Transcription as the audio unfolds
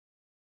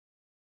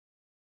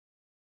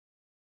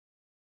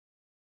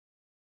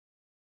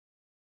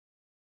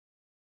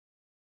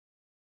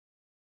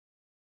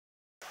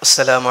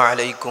السلام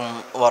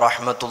عليكم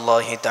ورحمة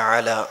الله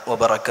تعالى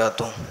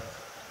وبركاته.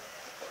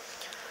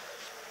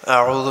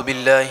 أعوذ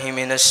بالله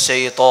من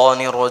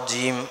الشيطان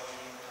الرجيم.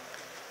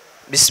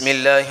 بسم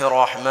الله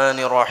الرحمن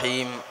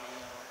الرحيم.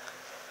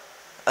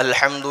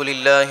 الحمد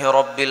لله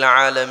رب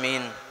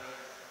العالمين.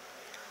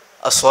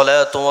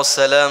 الصلاة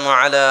والسلام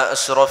على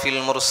أشرف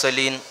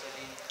المرسلين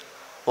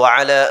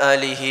وعلى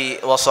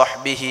آله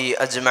وصحبه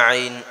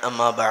أجمعين،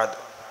 أما بعد.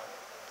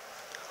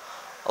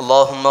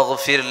 اللهم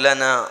اغفر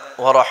لنا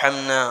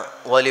وارحمنا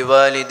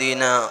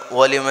ولوالدينا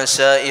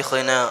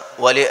ولمشائخنا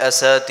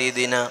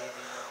ولأساتذتنا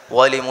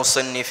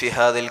ولمصنف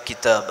هذا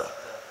الكتاب.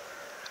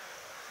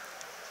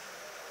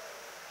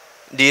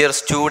 Dear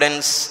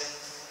students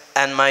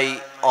and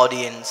my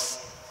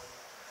audience,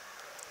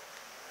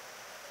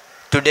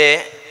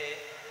 today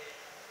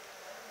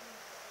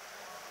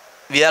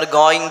we are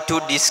going to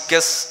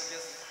discuss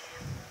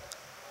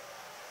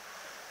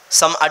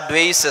some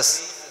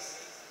advices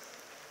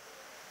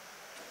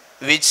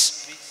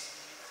which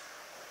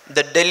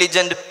the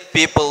diligent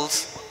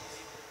peoples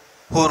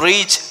who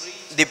reach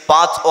the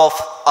path of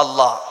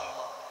Allah,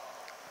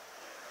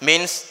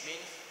 means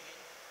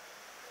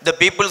the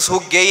peoples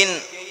who gain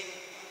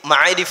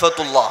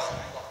ma'rifatullah,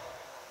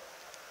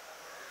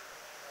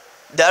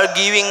 they are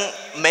giving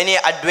many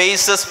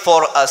advices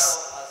for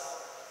us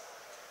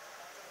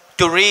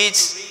to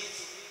reach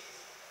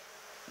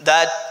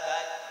that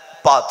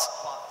path.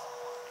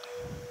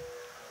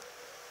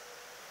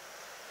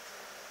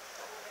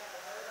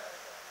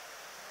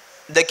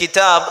 The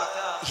kitab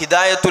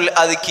Hidayatul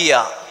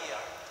Adhkiya,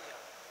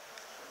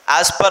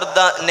 as per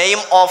the name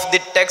of the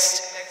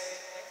text,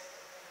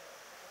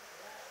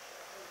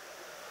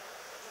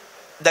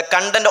 the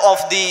content of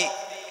the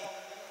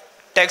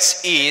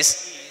text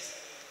is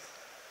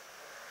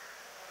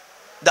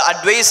the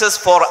advices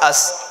for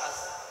us,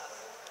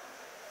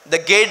 the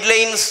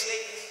guidelines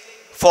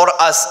for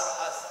us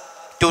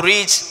to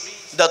reach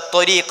the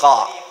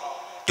tariqah,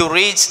 to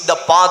reach the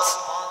path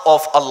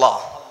of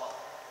Allah.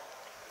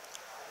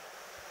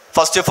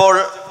 First of all,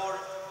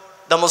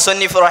 the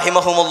Musannif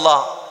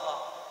rahimahumullah,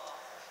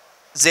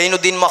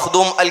 Zainuddin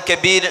Makhdum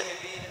al-Kabir,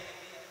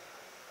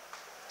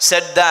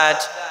 said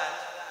that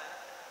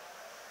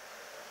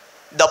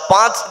the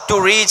path to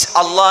reach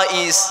Allah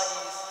is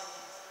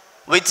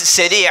with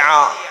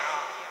Sharia.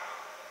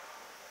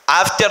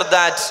 After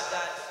that,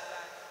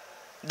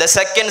 the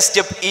second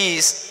step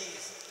is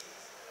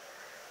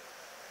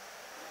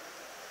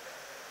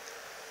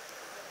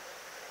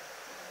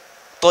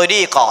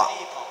tariqah,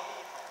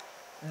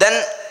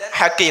 then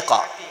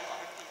haqiqah.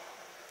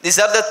 These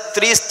are the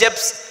three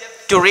steps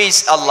to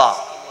reach Allah.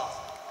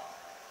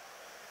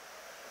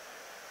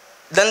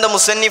 Then the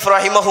Musannif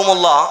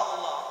rahimahumullah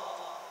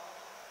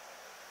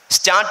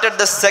started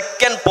the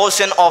second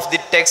portion of the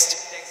text,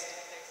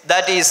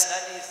 that is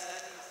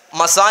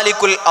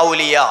Masalikul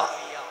Awliya,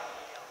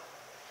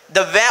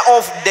 the way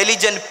of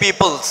diligent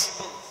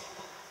peoples,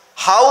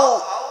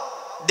 how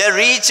they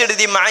reached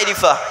the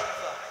ma'rifah,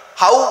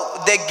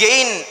 how they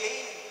gain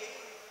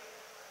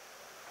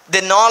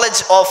the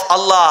knowledge of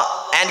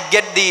Allah and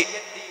get the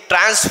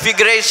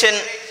transfiguration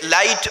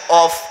light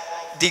of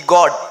the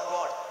God.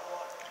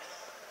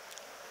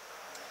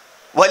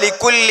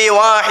 وَلِكُلِّ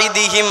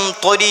وَاحِدِهِمْ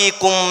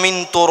طَرِيقٌ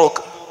مِّن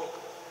طُرُقٍ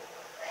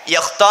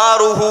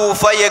يَخْتَارُهُ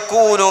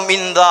فَيَكُونُ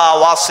مِنْ ذَا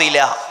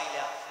وَاصِلًا.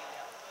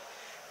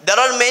 There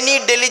are many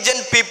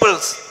diligent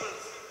peoples.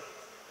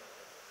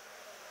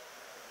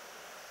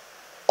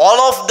 All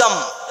of them,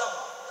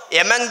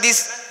 among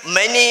these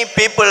many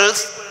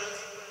peoples,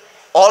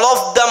 all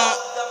of them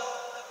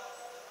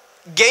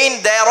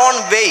gain their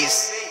own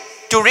ways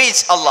to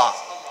reach Allah.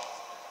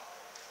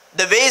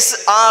 The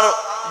ways are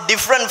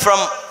different from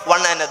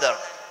one another.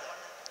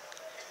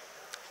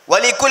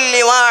 وَلِكُلِّ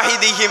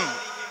وَاحِدِهِمْ,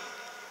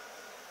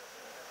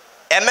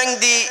 among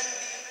the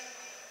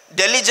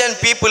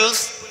diligent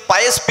peoples,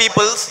 pious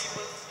peoples,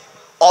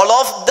 all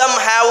of them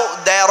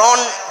have their own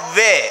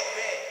way.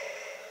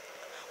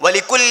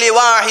 وَلِكُلِّ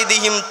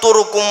وَاحِدِهِمْ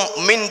طُرُقٌ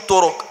مِّن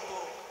طُرُقٍ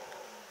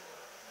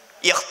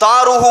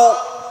يَخْتَارُهُ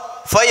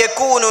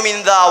فَيَكُونُ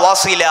مِنْ ذَا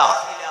وَاصِلًا.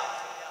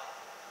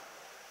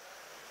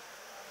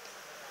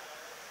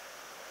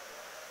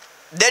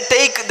 They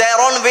take their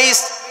own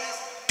ways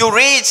to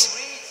reach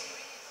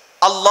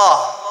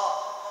Allah,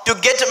 to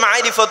get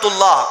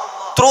ma'rifatullah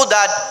through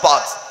that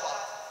path.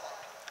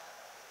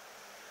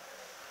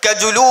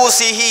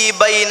 كَجُلُوسِهِ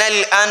بَيْنَ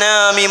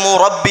الْأَنَامِ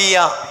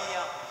مُرَبِّيًا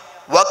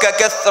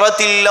وَكَكَثْرَةِ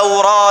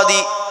الْأَوْرَادِ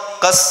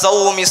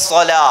كَالصَّوْمِ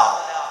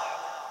الصَّلَاةِ.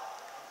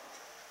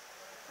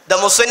 The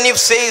Musannif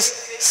says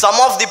some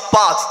of the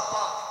path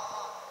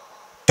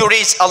to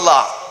reach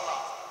Allah.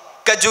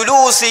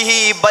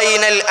 كَجُلُوسِهِ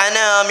بَيْنَ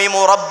الْأَنَامِ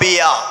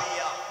مُرَبِّيًا.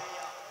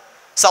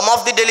 Some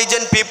of the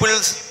diligent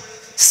peoples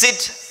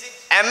sit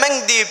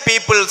among the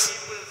peoples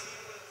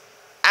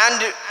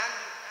and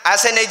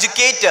as an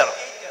educator,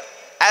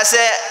 as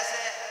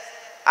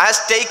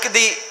take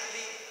the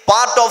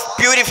part of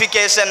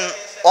purification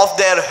of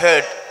their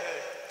heart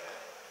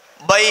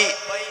by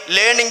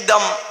learning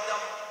them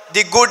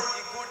the good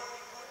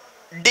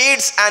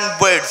deeds and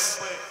words,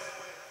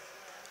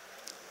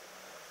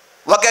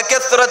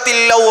 وَكَكَثْرَةِ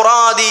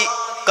الْأَوْرَادِ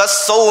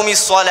كَالصَّوْمِ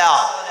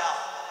الصَّلَاةِ.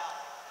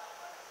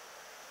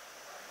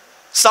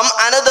 Some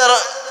another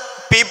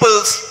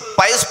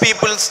pious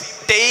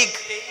peoples take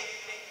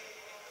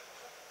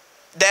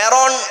their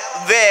own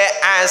way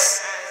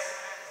as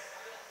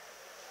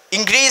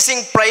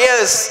increasing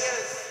prayers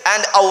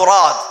and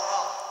awrad.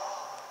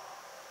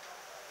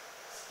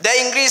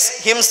 They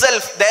increase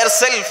their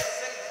self,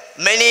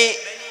 many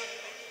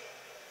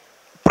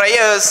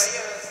prayers,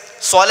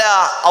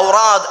 salah,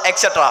 awrad,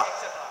 etc.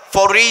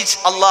 for reach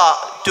Allah,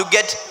 to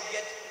get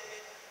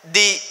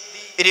the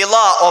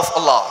rila of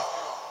Allah.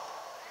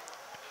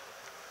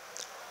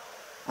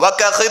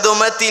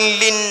 وَكَخِدْمَةٍ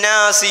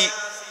لِلنَّاسِ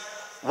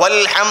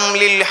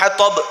وَالْحَمْلِ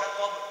الْحَطَبِ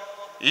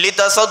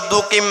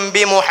لِتَصَدُّقٍ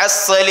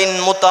بِمُحَصَّلٍ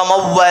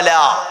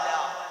مُتَمَوَّلًا.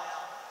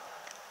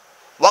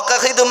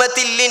 وَكَخِدْمَةٍ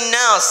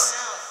لِلنَّاسِ.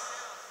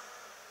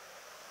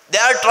 They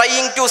are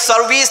trying to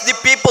service the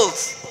people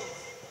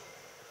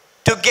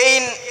to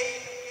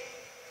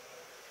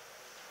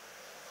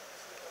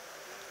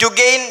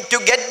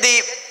get the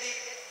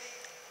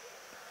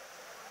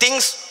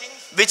things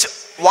which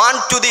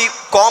want to the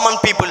common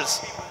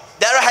peoples.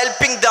 They are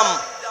helping them.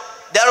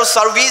 They are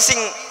servicing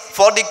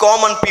for the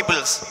common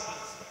peoples.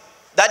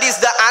 That is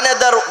the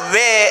another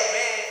way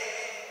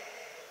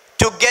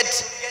to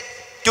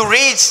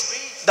reach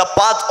the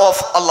path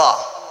of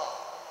Allah.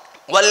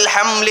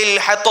 Walhamlil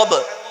hatab,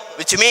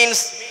 which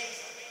means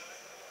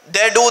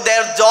they do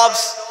their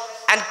jobs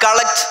and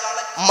collect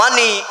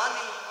money,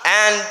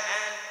 and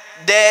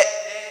they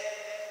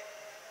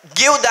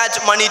give that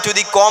money to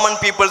the common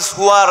peoples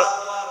who are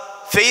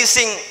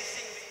facing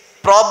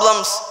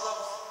problems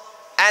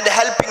and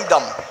helping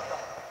them.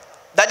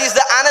 That is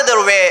the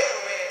another way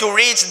to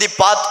reach the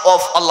path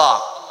of Allah.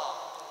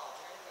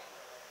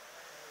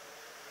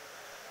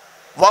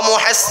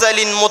 وَمُحَسَّلٍ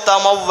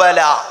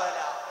مُتَمَوَّلًا.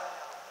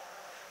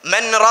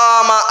 مَنْ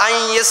رَامَ أَنْ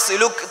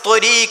يَسْلُكْ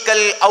طَرِيقَ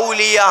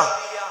الْأَوْلِيَاءِ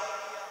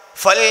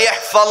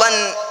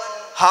فَلْيَحْفَظَنْ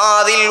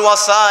هَذِهِ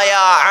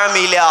الْوَصَايَا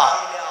عَمِلًا.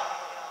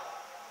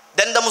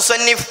 Then the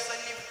Musannif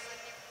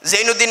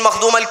Zainuddin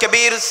Makhdum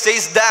al-Kabir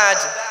says that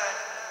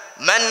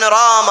Man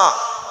Rama,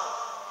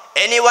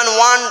 anyone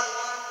want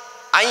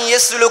an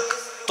yasluk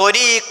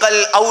tariq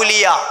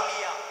al-awliya,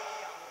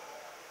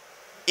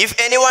 if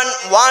anyone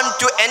want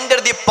to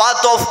enter the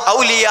path of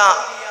awliya,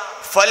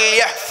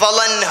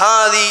 falyahfalan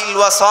hadhi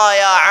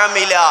al-wasaya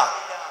amila.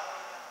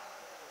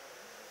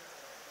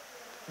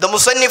 The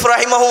Musannif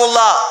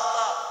rahimahullah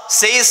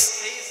says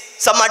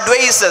some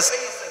advices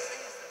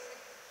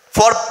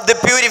for the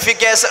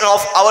purification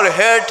of our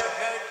heart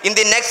in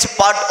the next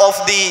part of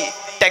the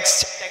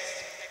text.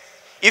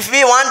 If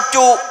we want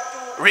to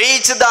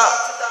reach the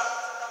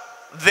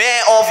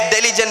way of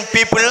diligent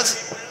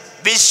peoples,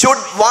 we should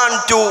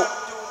want to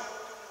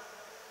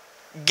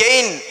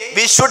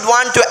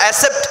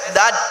accept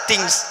that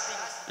things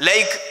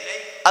like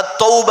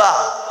at-tawbah,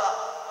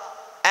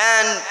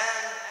 and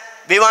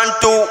we want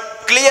to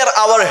clear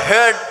our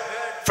heart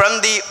from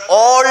the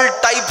all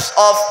types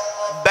of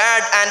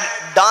bad and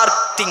dark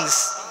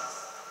things.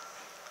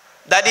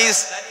 That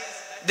is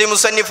the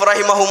Musannif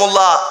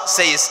rahimahumullah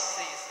says.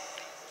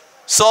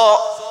 So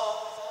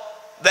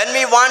when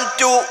we want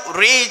to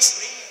reach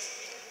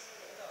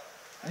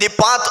the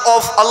path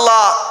of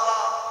Allah,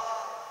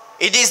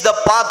 it is the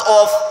path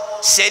of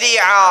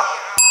Sharia,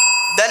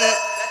 then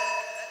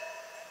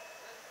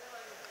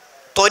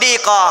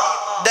Tariqa,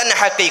 then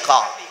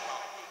Haqiqa.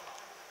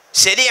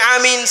 Sharia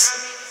means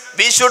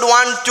we should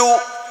want to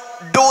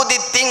do the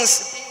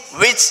things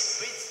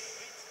which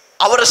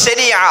our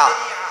Sharia,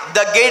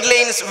 the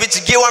guidelines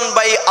which given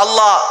by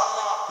Allah,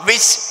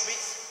 which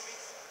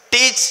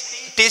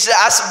teach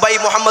us by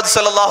Muhammad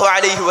sallallahu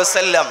alaihi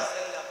wasallam.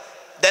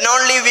 Then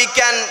only we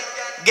can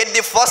get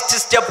the first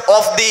step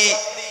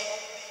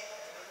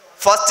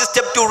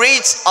to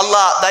reach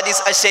Allah, that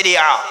is a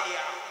Sharia.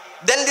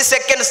 Then the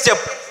second step,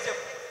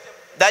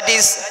 that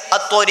is a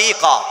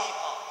Tariqa.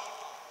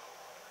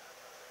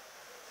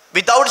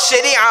 Without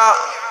Sharia,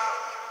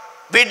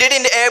 we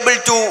didn't able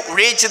to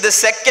reach the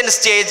second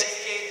stage,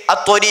 a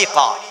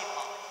Tariqa.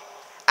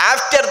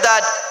 After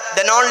that,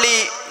 then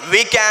only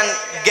we can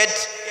get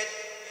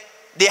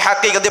the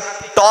Haqiqa, the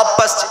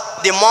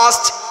topest, the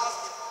most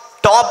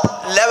top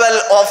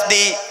level of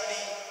the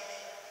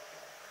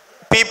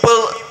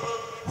people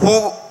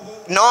who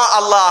know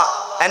Allah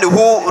and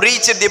who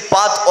reach the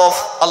path of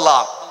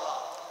Allah.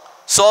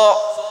 So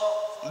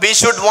we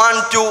should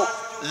want to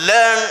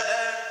learn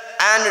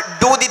and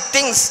do the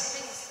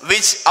things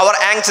which our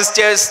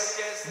ancestors,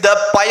 the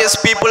pious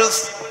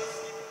peoples,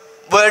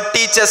 were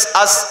teachers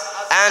us,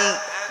 and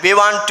we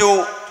want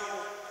to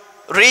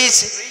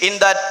reach in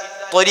that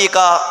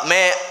tariqa.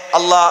 May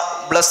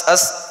Allah bless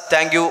us.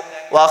 Thank you.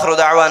 Wa akhiru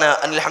da'wana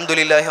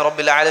alhamdulillahi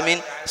rabbil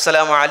alamin.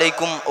 Assalamu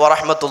alaikum wa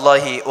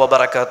rahmatullahi wa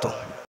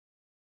barakatuh.